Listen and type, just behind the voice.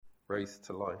raised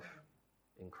to life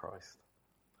in Christ.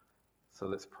 So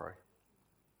let's pray.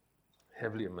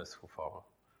 Heavenly and merciful Father,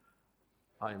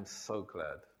 I am so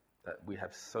glad that we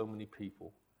have so many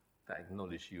people that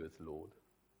acknowledge you as Lord.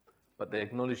 But they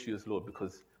acknowledge you as Lord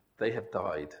because they have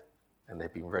died and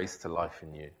they've been raised to life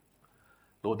in you.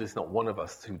 Lord, there's not one of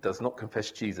us who does not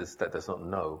confess Jesus that does not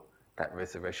know that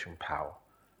resurrection power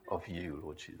of you,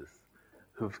 Lord Jesus,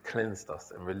 who have cleansed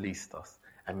us and released us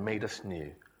and made us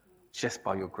new just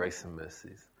by your grace and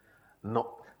mercies.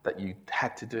 Not that you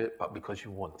had to do it, but because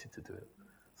you wanted to do it.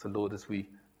 So Lord, as we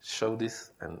show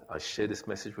this and I share this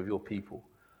message with your people,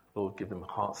 Lord, give them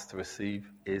hearts to receive,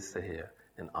 ears to hear,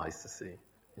 and eyes to see.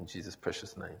 In Jesus'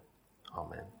 precious name,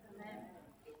 amen.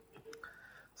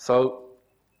 So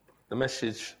the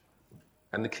message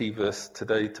and the key verse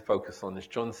today to focus on is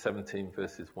John 17,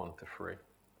 verses 1 to 3.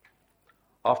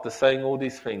 After saying all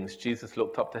these things, Jesus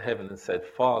looked up to heaven and said,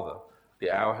 Father,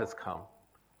 the hour has come.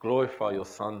 Glorify your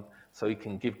Son so he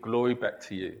can give glory back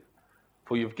to you.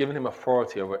 For you have given him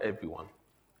authority over everyone.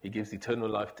 He gives eternal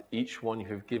life to each one you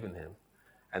have given him.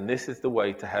 And this is the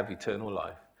way to have eternal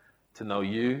life, to know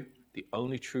you, the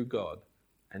only true God,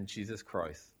 and Jesus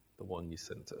Christ, the one you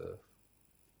sent to earth.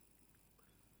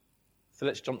 So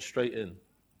let's jump straight in.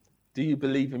 Do you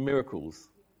believe in miracles?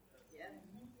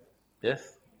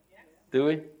 Yes? Do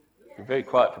we? We're very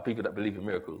quiet for people that believe in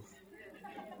miracles.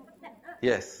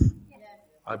 Yes,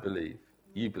 I believe.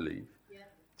 You believe.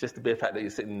 Just the bare fact that you're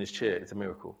sitting in this chair is a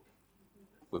miracle.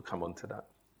 We'll come on to that.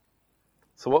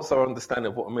 So what's our understanding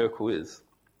of what a miracle is?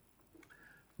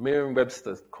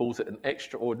 Merriam-Webster calls it an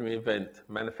extraordinary event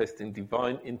manifesting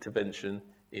divine intervention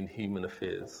in human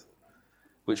affairs,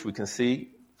 which we can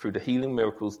see through the healing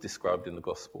miracles described in the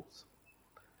Gospels.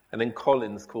 And then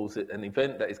Collins calls it an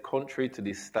event that is contrary to the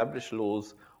established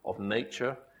laws of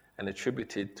nature and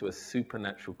attributed to a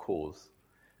supernatural cause.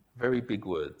 Very big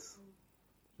words.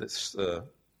 Let's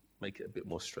make it a bit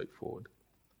more straightforward.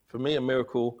 For me, a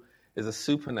miracle is a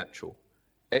supernatural,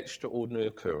 extraordinary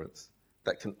occurrence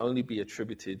that can only be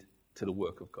attributed to the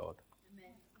work of God.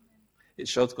 Amen. It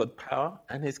shows God's power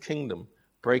and his kingdom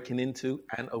breaking into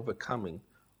and overcoming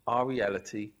our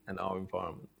reality and our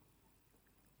environment.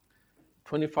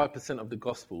 25% of the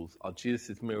Gospels are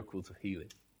Jesus' miracles of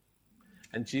healing.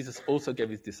 And Jesus also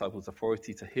gave his disciples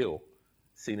authority to heal,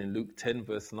 seen in Luke 10,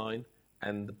 verse 9,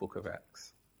 and the book of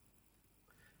Acts.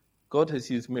 God has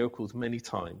used miracles many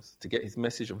times to get his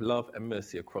message of love and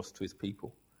mercy across to his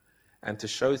people and to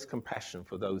show his compassion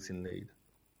for those in need.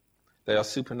 They are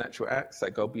supernatural acts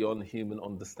that go beyond human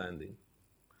understanding.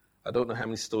 I don't know how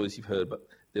many stories you've heard, but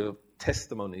there are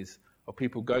testimonies of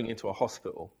people going into a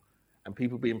hospital and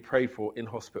people being prayed for in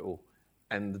hospital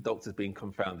and the doctors being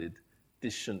confounded.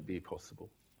 This shouldn't be possible.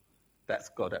 That's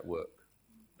God at work.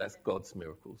 That's God's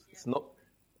miracles. It's not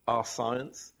our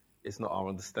science. It's not our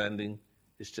understanding.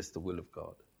 It's just the will of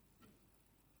God.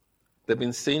 They've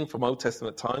been seen from Old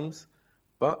Testament times,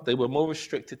 but they were more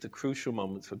restricted to crucial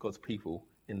moments for God's people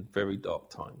in very dark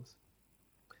times.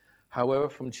 However,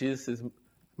 from Jesus'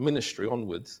 ministry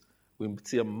onwards, we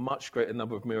see a much greater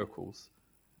number of miracles.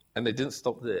 And they didn't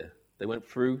stop there. They went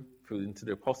through into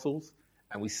the apostles,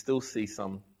 and we still see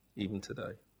some even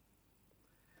today.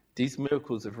 These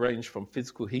miracles have ranged from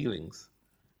physical healings,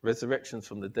 resurrections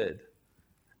from the dead,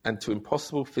 and to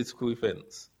impossible physical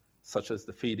events, such as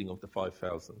the feeding of the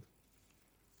 5,000.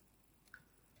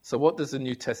 So what does the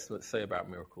New Testament say about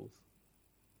miracles?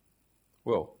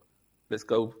 Well, let's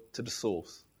go to the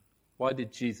source. Why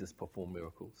did Jesus perform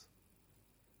miracles?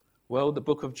 Well, the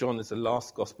book of John is the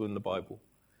last gospel in the Bible,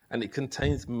 and it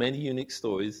contains many unique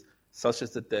stories, such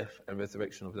as the death and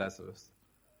resurrection of Lazarus.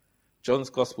 John's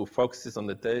gospel focuses on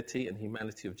the deity and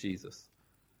humanity of Jesus.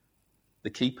 The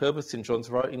key purpose in John's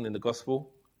writing in the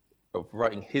gospel, of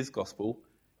writing his gospel,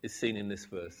 is seen in this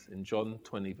verse, in John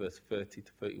 20, verse 30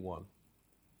 to 31.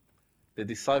 The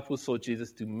disciples saw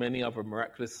Jesus do many other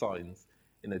miraculous signs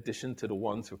in addition to the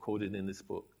ones recorded in this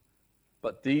book.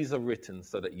 But these are written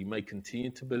so that you may continue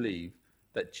to believe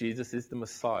that Jesus is the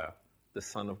Messiah, the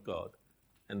Son of God,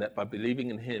 and that by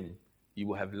believing in him, you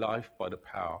will have life by the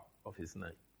power of his name.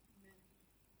 Amen.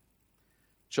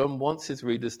 John wants his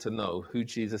readers to know who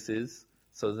Jesus is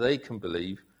so they can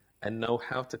believe and know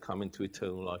how to come into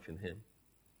eternal life in him.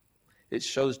 It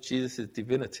shows Jesus'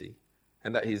 divinity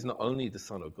and that he is not only the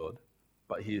Son of God,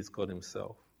 but he is God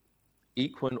himself,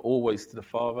 equal and always to the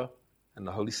Father and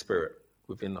the Holy Spirit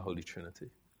within the Holy Trinity.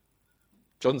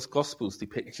 John's Gospels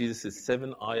depict Jesus'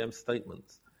 7 I am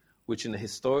statements, which in the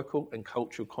historical and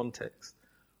cultural context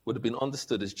would have been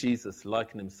understood as Jesus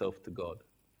likening himself to God.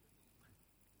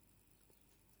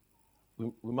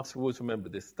 We must always remember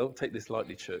this. Don't take this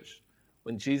lightly, church.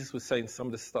 when Jesus was saying some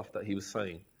of the stuff that he was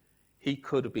saying, he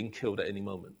could have been killed at any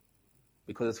moment.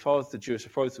 Because as far as the Jewish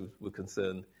authorities were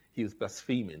concerned, he was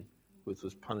blaspheming, which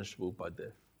was punishable by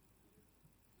death.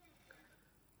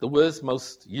 The words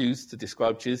most used to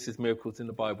describe Jesus' miracles in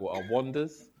the Bible are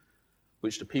wonders,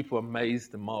 which the people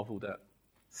amazed and marveled at.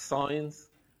 Signs,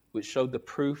 which showed the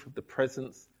proof of the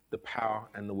presence, the power,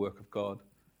 and the work of God.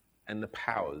 And the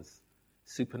powers,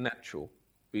 supernatural,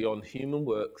 beyond human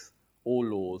works or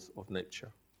laws of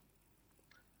nature.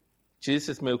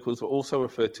 Jesus' miracles were also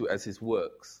referred to as his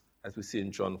works, as we see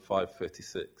in John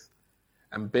 5:36,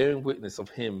 and bearing witness of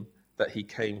him that he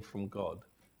came from God,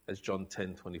 as John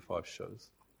 10:25 shows.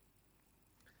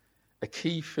 A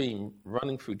key theme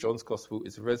running through John's Gospel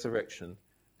is resurrection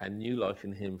and new life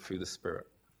in him through the Spirit.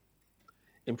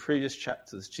 In previous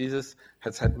chapters, Jesus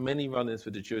has had many run-ins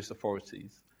with the Jewish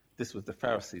authorities. This was the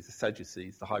Pharisees, the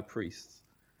Sadducees, the high priests.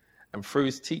 And through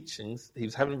his teachings, he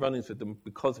was having run-ins with them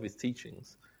because of his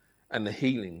teachings and the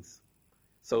healings.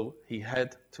 So he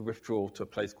had to withdraw to a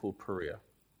place called Perea.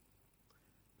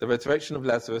 The resurrection of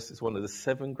Lazarus is one of the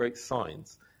 7 great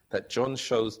signs that John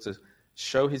shows to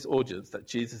show his audience that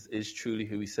Jesus is truly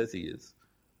who he says he is,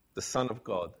 the Son of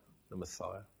God, the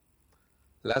Messiah.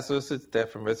 Lazarus'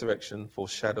 death and resurrection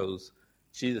foreshadows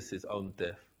Jesus' own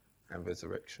death and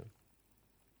resurrection.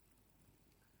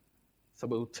 So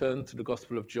we'll turn to the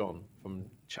Gospel of John from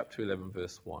chapter 11,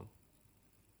 verse 1.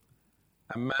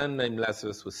 A man named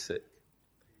Lazarus was sick.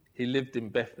 He lived in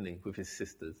Bethany with his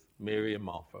sisters, Mary and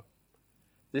Martha.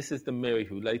 This is the Mary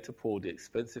who later poured the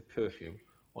expensive perfume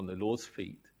on the Lord's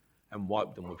feet and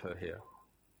wiped them with her hair.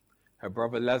 Her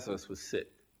brother Lazarus was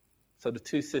sick. So the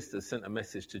 2 sisters sent a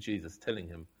message to Jesus telling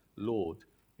him, "Lord,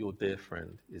 your dear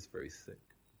friend is very sick."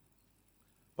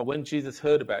 But when Jesus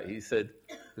heard about it, he said,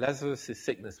 "Lazarus'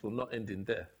 sickness will not end in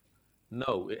death.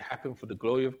 No, it happened for the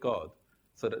glory of God,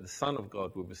 so that the Son of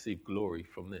God will receive glory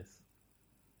from this."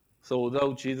 So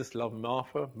although Jesus loved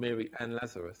Martha, Mary, and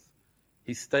Lazarus,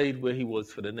 he stayed where he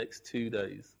was for the next 2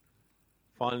 days.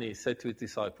 Finally, he said to his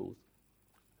disciples,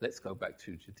 "Let's go back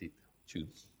to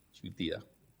Judea."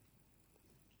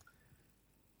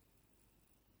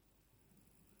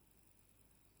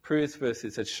 Previous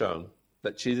verses had shown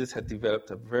that Jesus had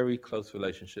developed a very close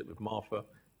relationship with Martha,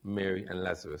 Mary, and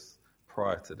Lazarus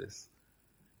prior to this.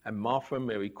 And Martha and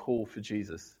Mary call for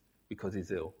Jesus because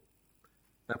he's ill.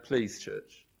 Now, please,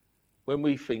 church, when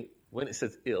it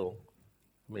says ill,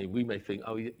 we may think,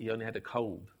 oh, he only had a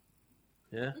cold.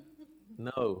 Yeah?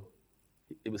 No,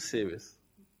 it was serious,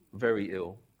 very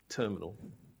ill, terminal.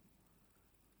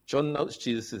 John notes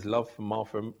Jesus' love for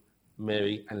Martha,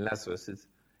 Mary, and Lazarus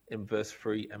in verse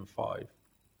 3 and 5.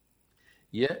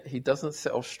 Yet he doesn't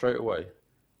set off straight away,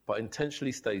 but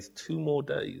intentionally stays 2 more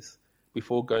days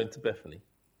before going to Bethany,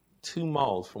 2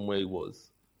 miles from where he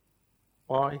was.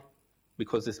 Why?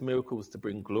 Because this miracle was to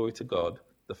bring glory to God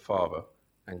the Father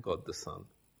and God the Son.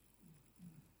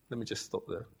 Let me just stop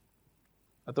there.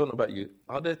 I don't know about you.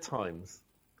 Are there times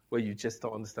where you just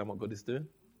don't understand what God is doing?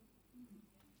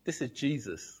 This is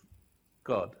Jesus,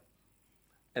 God,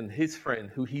 and his friend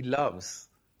who he loves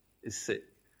is sick.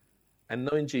 And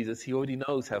knowing Jesus, he already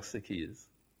knows how sick he is.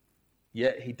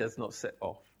 Yet he does not set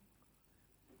off.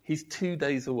 He's 2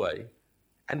 days away,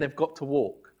 and they've got to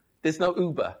walk. There's no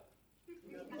Uber.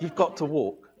 You've got to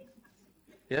walk.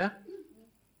 Yeah?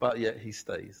 But yet he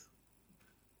stays.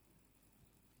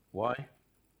 Why?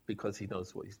 Because he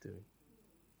knows what he's doing.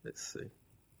 Let's see.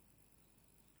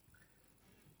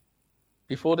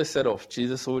 Before they set off,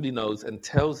 Jesus already knows and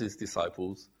tells his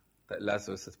disciples that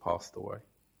Lazarus has passed away.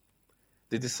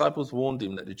 The disciples warned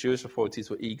him that the Jewish authorities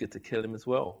were eager to kill him as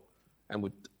well and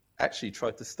would actually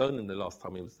try to stone him the last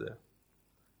time he was there.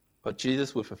 But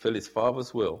Jesus would fulfill his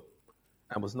Father's will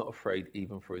and was not afraid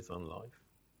even for his own life.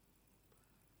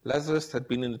 Lazarus had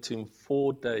been in the tomb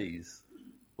 4 days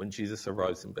when Jesus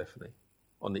arrives in Bethany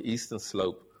on the eastern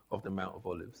slope of the Mount of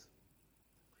Olives.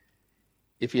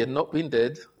 If he had not been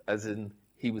dead, as in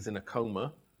he was in a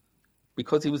coma,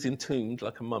 because he was entombed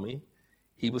like a mummy,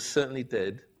 he was certainly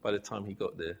dead by the time he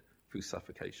got there through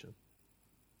suffocation.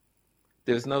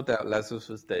 There is no doubt Lazarus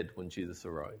was dead when Jesus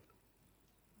arrived.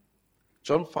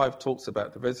 John 5 talks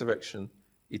about the resurrection,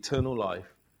 eternal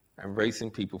life, and raising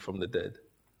people from the dead.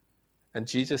 And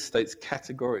Jesus states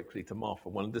categorically to Martha,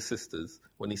 one of the sisters,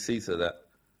 when he sees her that,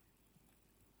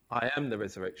 "I am the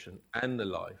resurrection and the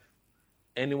life.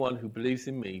 Anyone who believes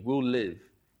in me will live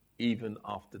even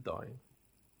after dying."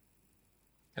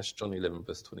 That's John 11,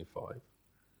 verse 25.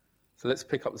 So let's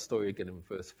pick up the story again in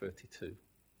verse 32.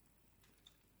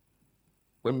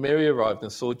 When Mary arrived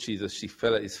and saw Jesus, she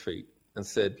fell at his feet and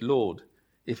said, "Lord,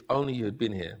 if only you had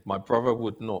been here, my brother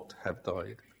would not have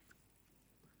died."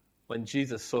 When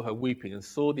Jesus saw her weeping and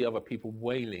saw the other people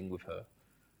wailing with her,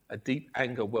 a deep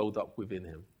anger welled up within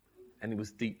him, and he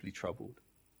was deeply troubled.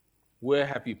 "Where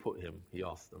have you put him?" he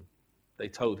asked them. They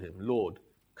told him, "Lord,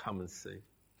 come and see."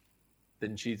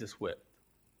 Then Jesus wept.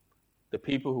 The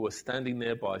people who were standing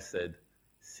nearby said,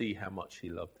 "See how much he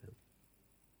loved him."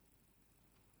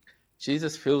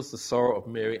 Jesus feels the sorrow of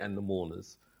Mary and the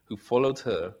mourners who followed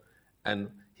her, and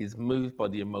he's moved by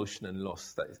the emotion and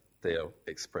loss that they are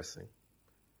expressing.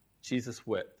 Jesus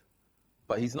wept,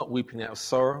 but he's not weeping out of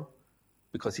sorrow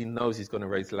because he knows he's going to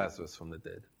raise Lazarus from the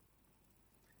dead.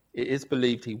 It is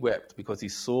believed he wept because he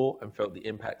saw and felt the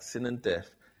impact sin and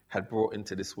death had brought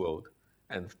into this world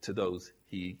and to those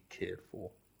he cared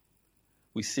for.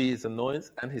 We see his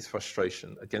annoyance and his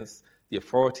frustration against the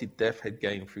authority death had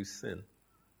gained through sin.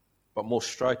 But more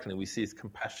strikingly, we see his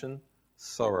compassion,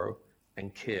 sorrow,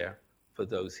 and care for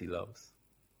those he loves.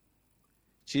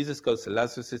 Jesus goes to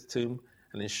Lazarus' tomb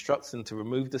and instructs him to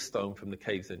remove the stone from the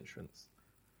cave's entrance,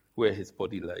 where his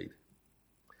body laid.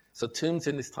 So tombs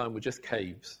in this time were just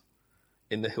caves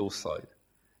in the hillside,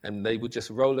 and they would just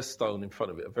roll a stone in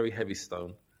front of it, a very heavy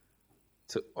stone,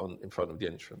 in front of the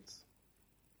entrance.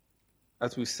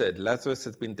 As we've said, Lazarus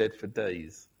has been dead for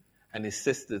days, and his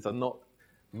sisters are not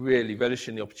really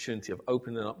relishing the opportunity of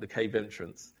opening up the cave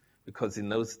entrance because in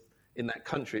that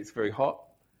country it's very hot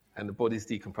and the bodies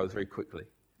decompose very quickly.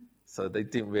 So they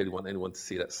didn't really want anyone to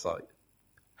see that sight.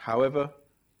 However,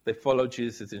 they followed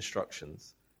Jesus'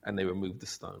 instructions and they removed the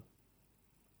stone.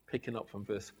 Picking up from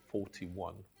verse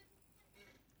 41.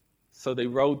 So they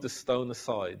rolled the stone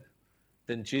aside.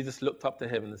 Then Jesus looked up to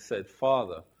heaven and said,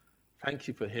 "Father, thank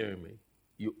you for hearing me.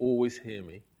 You always hear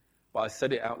me. But I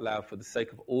said it out loud for the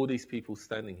sake of all these people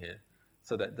standing here,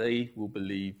 so that they will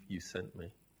believe you sent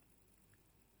me."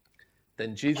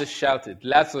 Then Jesus shouted,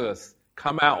 "Lazarus,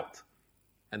 come out!"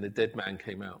 And the dead man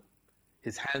came out,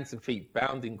 his hands and feet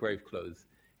bound in grave clothes,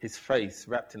 his face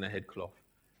wrapped in a headcloth.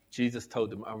 Jesus told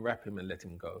them, "Unwrap him and let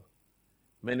him go."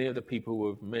 Many of the people who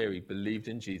were with Mary believed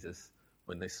in Jesus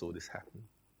when they saw this happen.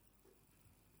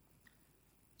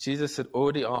 Jesus had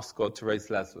already asked God to raise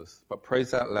Lazarus, but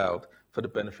prays out loud for the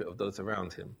benefit of those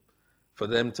around him, for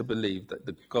them to believe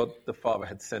that God the Father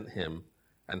had sent him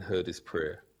and heard his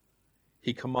prayer.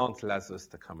 He commands Lazarus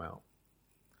to come out.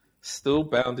 Still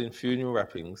bound in funeral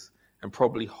wrappings and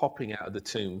probably hopping out of the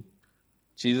tomb,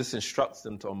 Jesus instructs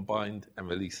them to unbind and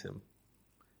release him.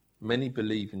 Many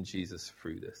believe in Jesus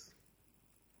through this.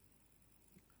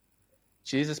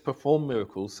 Jesus performed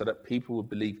miracles so that people would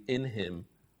believe in him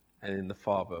and in the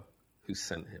Father who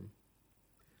sent him.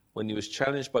 When he was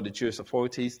challenged by the Jewish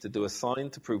authorities to do a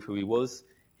sign to prove who he was,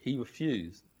 he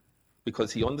refused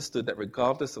because he understood that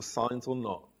regardless of signs or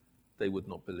not, they would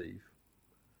not believe.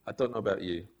 I don't know about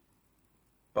you,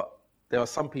 but there are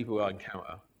some people who I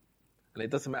encounter, and it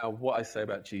doesn't matter what I say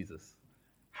about Jesus,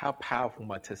 how powerful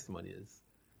my testimony is,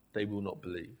 they will not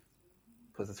believe.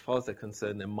 Because as far as they're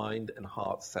concerned, their mind and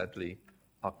heart, sadly,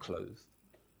 are closed.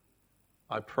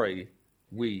 I pray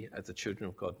we, as the children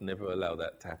of God, never allow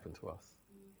that to happen to us.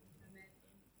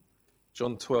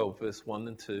 John 12, verse 1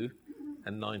 and 2,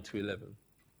 and 9 to 11.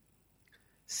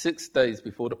 6 days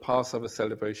before the Passover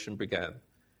celebration began,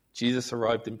 Jesus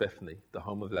arrived in Bethany, the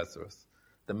home of Lazarus,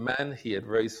 the man he had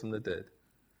raised from the dead.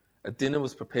 A dinner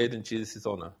was prepared in Jesus'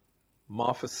 honor.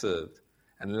 Martha served,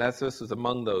 and Lazarus was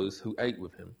among those who ate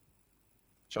with him.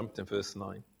 Jump to verse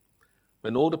 9.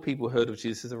 When all the people heard of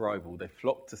Jesus' arrival, they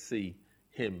flocked to see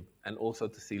him and also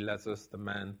to see Lazarus, the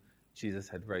man Jesus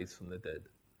had raised from the dead.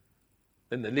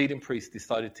 Then the leading priest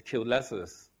decided to kill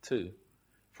Lazarus too,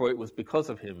 for it was because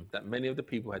of him that many of the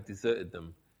people had deserted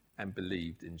them and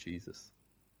believed in Jesus.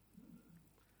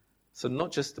 So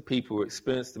not just the people who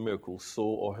experienced the miracle saw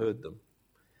or heard them.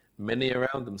 Many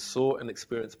around them saw and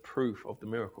experienced proof of the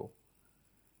miracle.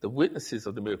 The witnesses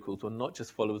of the miracles were not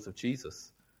just followers of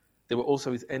Jesus. They were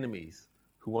also his enemies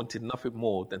who wanted nothing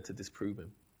more than to disprove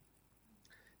him.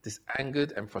 This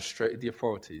angered and frustrated the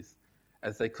authorities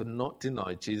as they could not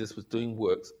deny Jesus was doing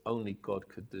works only God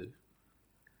could do.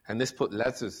 And this put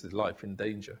Lazarus' life in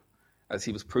danger as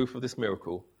he was proof of this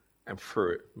miracle, and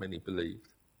through it many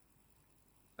believed.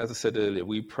 As I said earlier,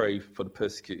 we pray for the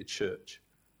persecuted church,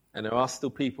 and there are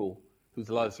still people whose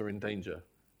lives are in danger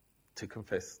to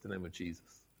confess the name of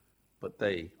Jesus, but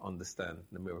they understand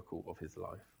the miracle of his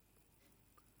life.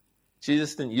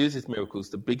 Jesus didn't use his miracles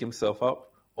to big himself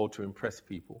up or to impress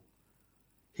people.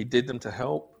 He did them to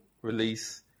help,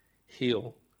 release,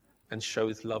 heal, and show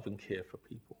his love and care for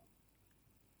people.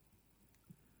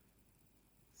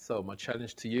 So my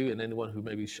challenge to you and anyone who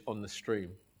may be on the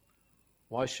stream,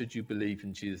 why should you believe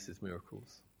in Jesus'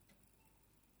 miracles?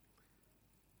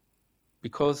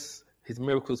 Because His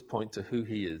miracles point to who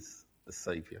he is, the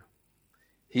Saviour.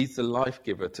 He's the life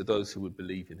giver to those who would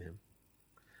believe in him.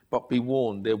 But be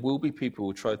warned, there will be people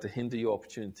who try to hinder your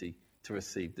opportunity to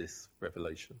receive this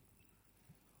revelation.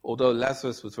 Although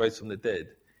Lazarus was raised from the dead,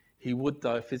 he would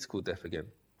die a physical death again.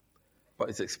 But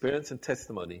his experience and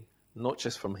testimony, not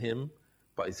just from him,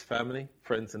 but his family,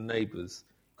 friends and neighbours,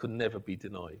 could never be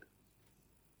denied.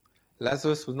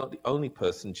 Lazarus was not the only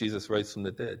person Jesus raised from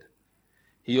the dead.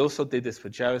 He also did this for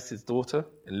Jairus' daughter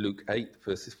in Luke 8,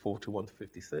 verses 41 to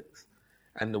 56,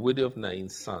 and the widow of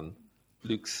Nain's son,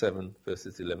 Luke 7,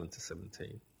 verses 11 to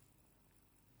 17.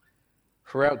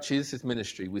 Throughout Jesus'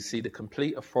 ministry, we see the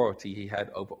complete authority he had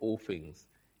over all things,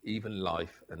 even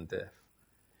life and death.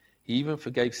 He even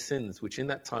forgave sins, which in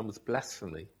that time was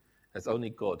blasphemy, as only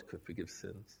God could forgive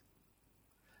sins.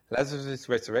 Lazarus'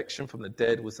 resurrection from the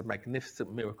dead was a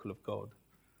magnificent miracle of God.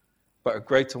 But a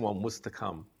greater one was to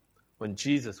come, when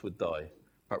Jesus would die,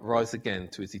 but rise again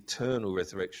to his eternal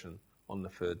resurrection on the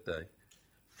third day,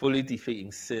 fully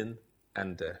defeating sin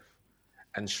and death,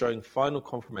 and showing final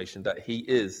confirmation that he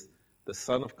is the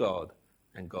Son of God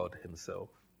and God himself.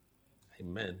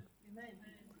 Amen. Amen.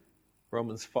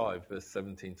 Romans 5, verse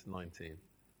 17 to 19.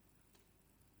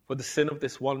 For the sin of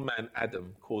this one man,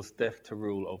 Adam, caused death to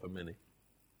rule over many.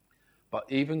 But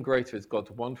even greater is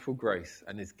God's wonderful grace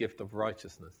and his gift of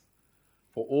righteousness.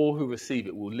 For all who receive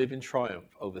it will live in triumph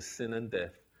over sin and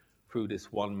death through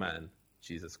this one man,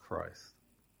 Jesus Christ.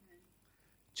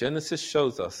 Genesis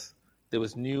shows us there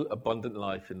was new abundant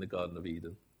life in the Garden of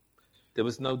Eden. There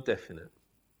was no death in it.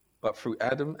 But through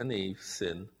Adam and Eve's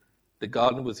sin, the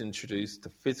garden was introduced to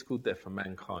physical death for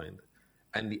mankind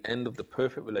and the end of the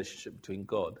perfect relationship between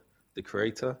God, the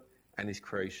Creator, and his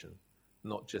creation,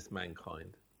 not just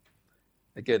mankind.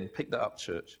 Again, pick that up,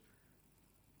 church.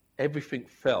 Everything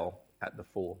fell at the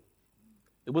fall.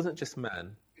 It wasn't just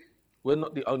man. We're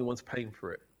not the only ones paying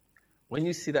for it. When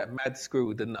you see that mad screw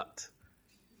with the nut,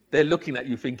 they're looking at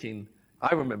you thinking,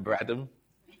 I remember Adam.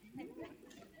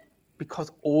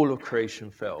 Because all of creation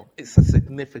fell. It's a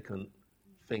significant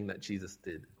thing that Jesus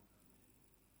did.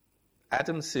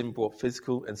 Adam's sin brought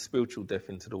physical and spiritual death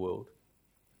into the world.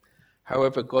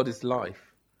 However, God is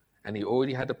life, and he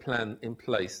already had a plan in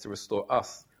place to restore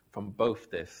us from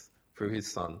both deaths through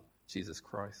his Son, Jesus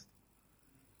Christ.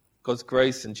 God's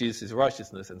grace and Jesus'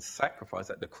 righteousness and sacrifice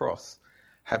at the cross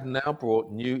have now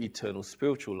brought new eternal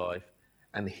spiritual life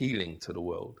and healing to the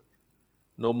world.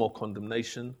 No more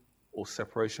condemnation or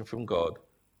separation from God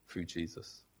through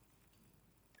Jesus.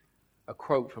 A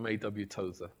quote from A.W.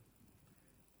 Tozer.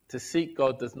 To seek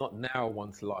God does not narrow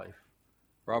one's life.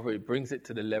 Rather, it brings it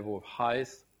to the level of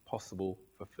highest possible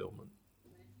fulfillment.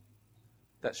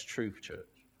 That's truth, church.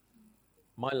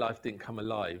 My life didn't come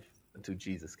alive until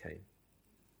Jesus came.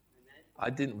 I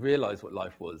didn't realize what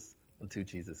life was until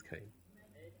Jesus came.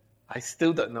 I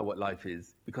still don't know what life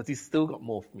is because he's still got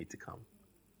more for me to come.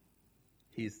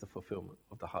 He is the fulfillment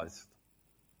of the highest.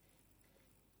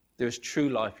 There is true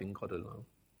life in God alone.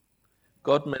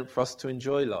 God meant for us to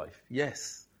enjoy life.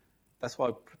 Yes. That's why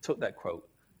I took that quote.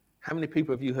 How many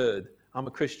people have you heard, I'm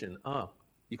a Christian.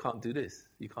 You can't do this.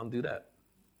 You can't do that.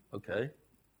 Okay.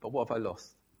 But what have I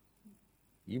lost?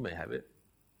 You may have it.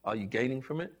 Are you gaining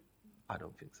from it? I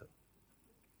don't think so.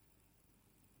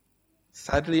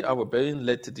 Sadly, our rebellion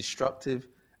led to destructive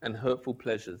and hurtful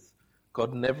pleasures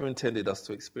God never intended us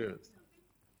to experience.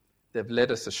 They've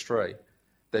led us astray.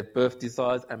 They've birthed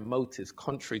desires and motives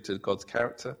contrary to God's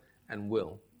character and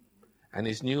will. And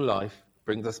his new life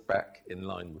brings us back in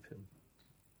line with him.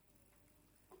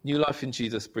 New life in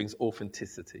Jesus brings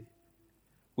authenticity.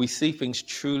 We see things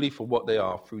truly for what they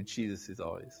are through Jesus'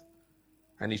 eyes.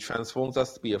 And he transforms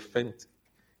us to be authentic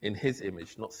in his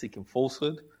image, not seeking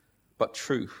falsehood, but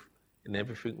truth in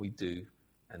everything we do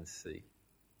and see.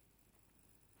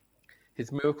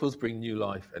 His miracles bring new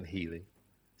life and healing.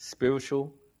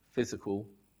 Spiritual, physical,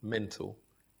 mental,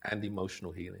 and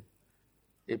emotional healing.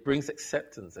 It brings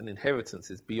acceptance and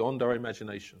inheritances beyond our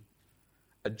imagination,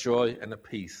 a joy and a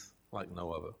peace like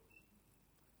no other.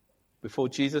 Before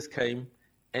Jesus came,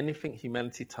 anything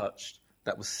humanity touched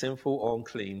that was sinful or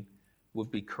unclean would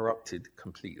be corrupted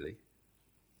completely.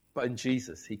 But in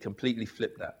Jesus, he completely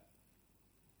flipped that.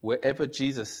 Wherever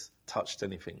Jesus touched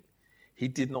anything, he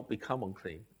did not become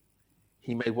unclean.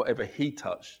 He made whatever he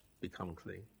touched become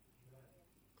clean.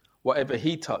 Whatever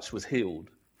he touched was healed,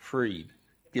 freed,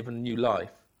 given new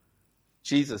life.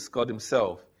 Jesus, God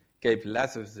himself, gave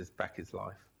Lazarus back his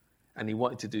life, and he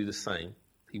wanted to do the same.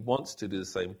 He wants to do the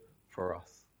same for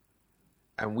us.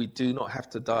 And we do not have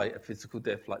to die a physical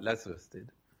death like Lazarus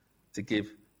did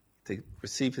to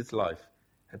receive his life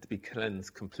and to be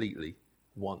cleansed completely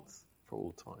once for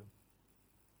all time.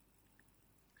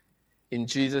 In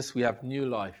Jesus, we have new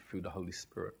life through the Holy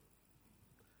Spirit.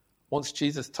 Once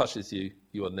Jesus touches you,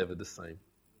 you are never the same.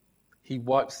 He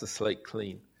wipes the slate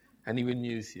clean and he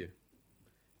renews you.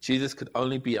 Jesus could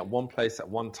only be at one place at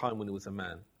one time when he was a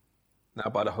man. Now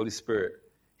by the Holy Spirit,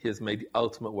 he has made the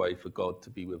ultimate way for God to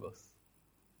be with us.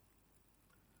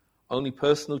 Only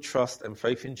personal trust and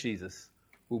faith in Jesus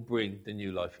will bring the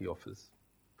new life he offers.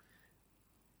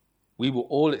 We will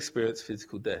all experience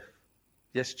physical death.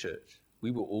 Yes, church,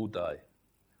 we will all die,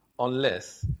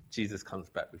 unless Jesus comes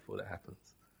back before that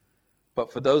happens.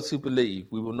 But for those who believe,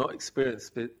 we will not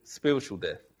experience spiritual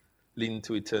death, leading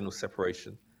to eternal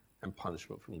separation and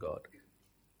punishment from God.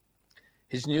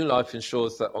 His new life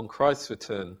ensures that on Christ's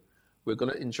return, we're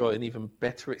going to enjoy an even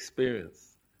better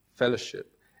experience,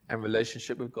 fellowship, and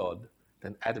relationship with God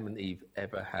than Adam and Eve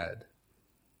ever had.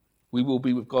 We will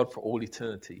be with God for all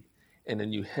eternity in a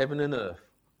new heaven and earth,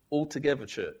 all together,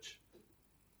 church.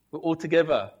 We're all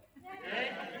together.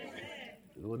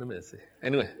 Lord have mercy.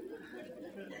 Anyway,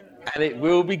 and it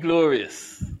will be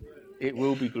glorious. It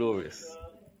will be glorious.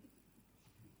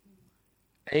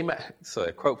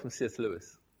 A quote from C.S.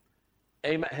 Lewis.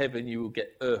 Aim at heaven, you will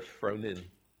get earth thrown in.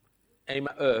 Aim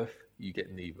at earth, you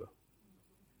get neither.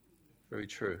 Very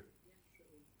true.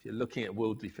 If you're looking at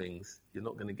worldly things, you're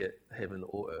not going to get heaven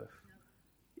or earth.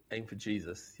 Aim for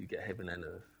Jesus, you get heaven and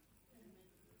earth.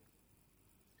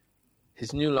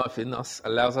 His new life in us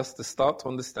allows us to start to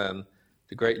understand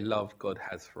the great love God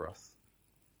has for us.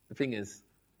 The thing is,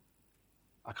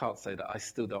 I can't say that I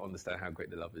still don't understand how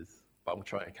great the love is, but I'm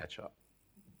trying to catch up.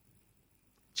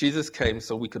 Jesus came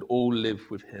so we could all live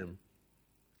with him,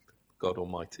 God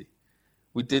Almighty.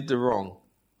 We did the wrong,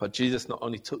 but Jesus not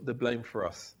only took the blame for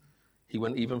us, he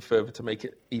went even further to make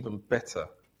it even better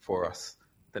for us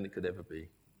than it could ever be.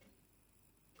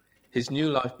 His new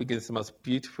life begins the most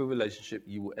beautiful relationship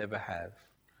you will ever have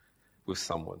with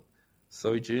someone.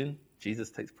 Sorry, June, Jesus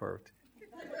takes priority.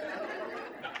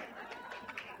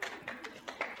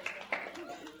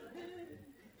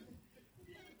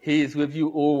 He is with you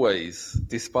always,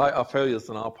 despite our failures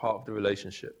on our part of the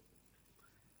relationship.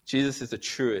 Jesus is the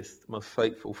truest, most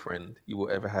faithful friend you will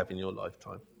ever have in your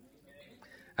lifetime.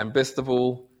 And best of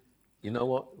all, you know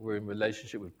what? We're in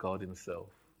relationship with God himself.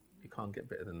 You can't get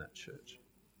better than that, church.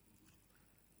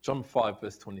 John 5,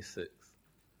 verse 26.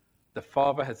 The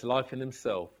Father has life in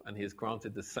himself, and he has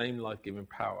granted the same life-giving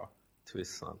power to his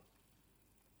Son.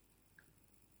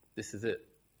 This is it.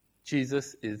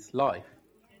 Jesus is life.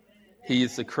 He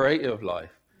is the creator of life,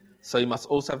 so he must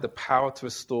also have the power to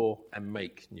restore and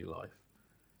make new life.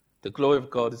 The glory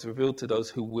of God is revealed to those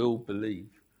who will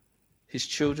believe. His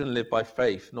children live by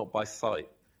faith, not by sight.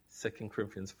 2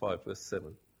 Corinthians 5, verse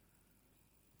 7.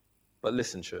 But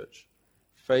listen, church.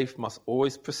 Faith must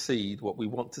always precede what we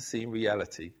want to see in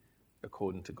reality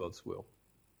according to God's will.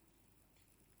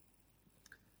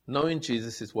 Knowing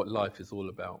Jesus is what life is all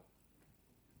about.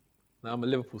 Now, I'm a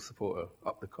Liverpool supporter,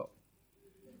 up the cop.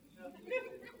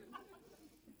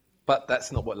 But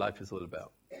that's not what life is all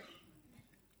about.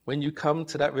 When you come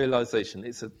to that realization,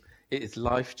 it is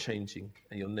life-changing,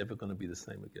 and you're never going to be the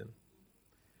same again.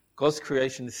 God's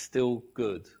creation is still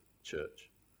good, church.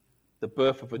 The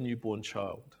birth of a newborn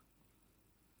child.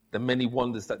 The many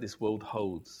wonders that this world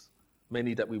holds.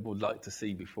 Many that we would like to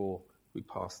see before we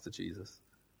pass to Jesus.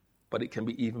 But it can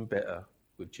be even better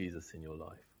with Jesus in your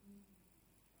life.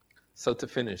 So to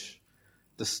finish,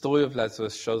 the story of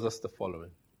Lazarus shows us the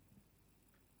following.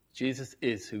 Jesus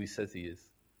is who he says he is,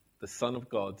 the Son of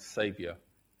God, Saviour,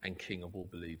 and King of all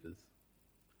believers.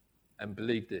 And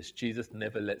believe this, Jesus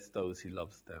never lets those he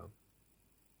loves down.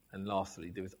 And lastly,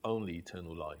 there is only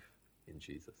eternal life in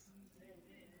Jesus.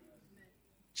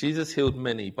 Jesus healed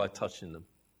many by touching them.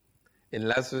 In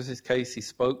Lazarus' case, he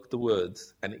spoke the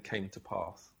words and it came to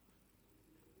pass.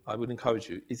 I would encourage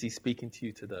you, is he speaking to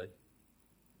you today?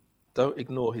 Don't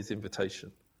ignore his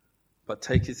invitation, but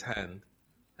take his hand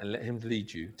and let him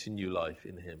lead you to new life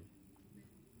in him.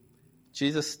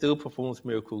 Jesus still performs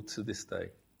miracles to this day.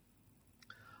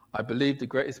 I believe the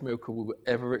greatest miracle we will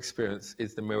ever experience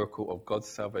is the miracle of God's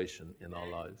salvation in our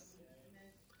lives.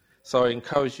 So I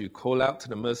encourage you, call out to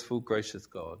the merciful, gracious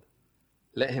God.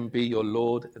 Let him be your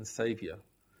Lord and Saviour.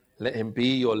 Let him be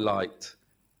your light,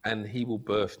 and he will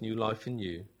birth new life in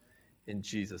you. In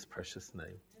Jesus' precious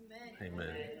name. Amen.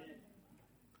 Amen.